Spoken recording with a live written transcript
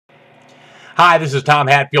Hi, this is Tom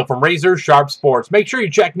Hatfield from Razor Sharp Sports. Make sure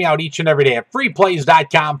you check me out each and every day at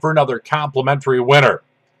freeplays.com for another complimentary winner.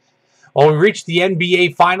 Well, we reached the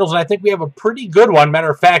NBA Finals, and I think we have a pretty good one.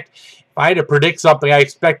 Matter of fact, if I had to predict something, I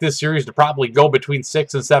expect this series to probably go between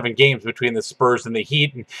 6 and 7 games between the Spurs and the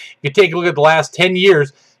Heat. And if you take a look at the last 10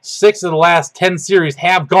 years, 6 of the last 10 series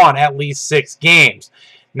have gone at least 6 games.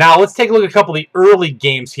 Now, let's take a look at a couple of the early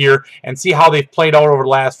games here and see how they've played out over the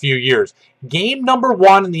last few years. Game number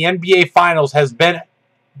 1 in the NBA Finals has been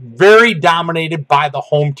very dominated by the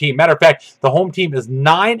home team. Matter of fact, the home team is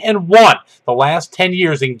 9-1 the last 10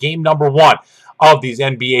 years in game number 1 of these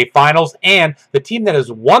NBA Finals, and the team that has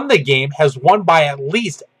won the game has won by at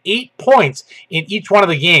least 8 points in each one of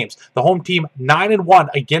the games. The home team 9-1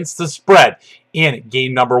 against the spread in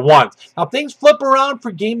game number 1. Now, things flip around for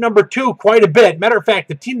game number 2 quite a bit. Matter of fact,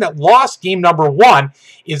 the team that lost game number 1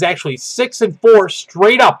 is actually 6-4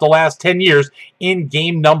 straight up the last 10 years in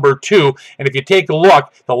game number 2. And if you take a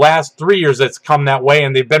look, the last 3 years it's come that way,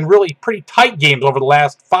 and they've been really pretty tight games over the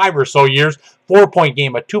last 5 or so years. 4-point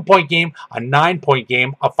game, a 2-point game, a 9-point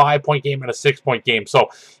game, a 5-point game, and a 6-point game. So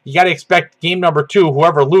you got to expect game number 2,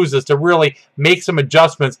 whoever loses, to really make some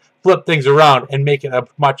adjustments, flip things around, and make it a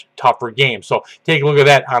much tougher game. So take a look at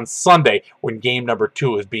that on Sunday when game number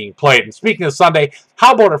 2 is being played. And speaking of Sunday,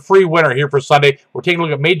 how about a free winner here for Sunday? We're taking a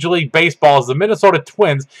look at Major League Baseball as the Minnesota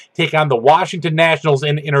Twins take on the Washington Nationals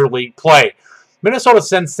in interleague play. Minnesota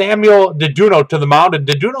sends Samuel DeDuno to the mound, and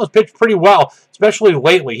DeDuno's pitched pretty well, especially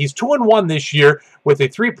lately. He's 2-1 this year with a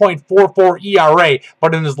 3.44 ERA,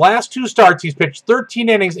 but in his last 2 starts, he's pitched 13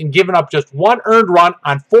 innings and given up just 1 earned run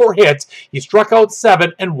on 4 hits. He struck out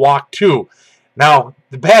 7 and walked 2. Now,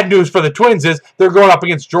 the bad news for the Twins is they're going up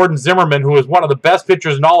against Jordan Zimmermann, who is one of the best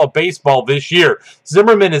pitchers in all of baseball this year.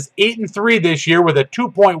 Zimmermann is 8-3 this year with a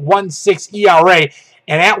 2.16 ERA,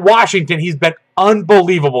 and at Washington, he's been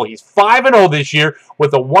unbelievable. He's 5-0 this year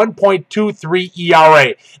with a 1.23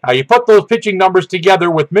 ERA. Now, you put those pitching numbers together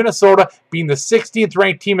with Minnesota being the 16th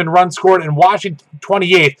ranked team in runs scored and Washington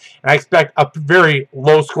 28th, and I expect a very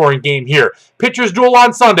low-scoring game here. Pitchers duel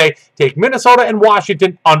on Sunday. Take Minnesota and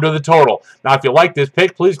Washington under the total. Now, if you like this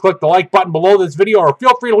pick, please click the like button below this video or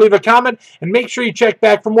feel free to leave a comment, and make sure you check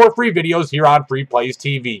back for more free videos here on Free Plays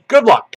TV. Good luck.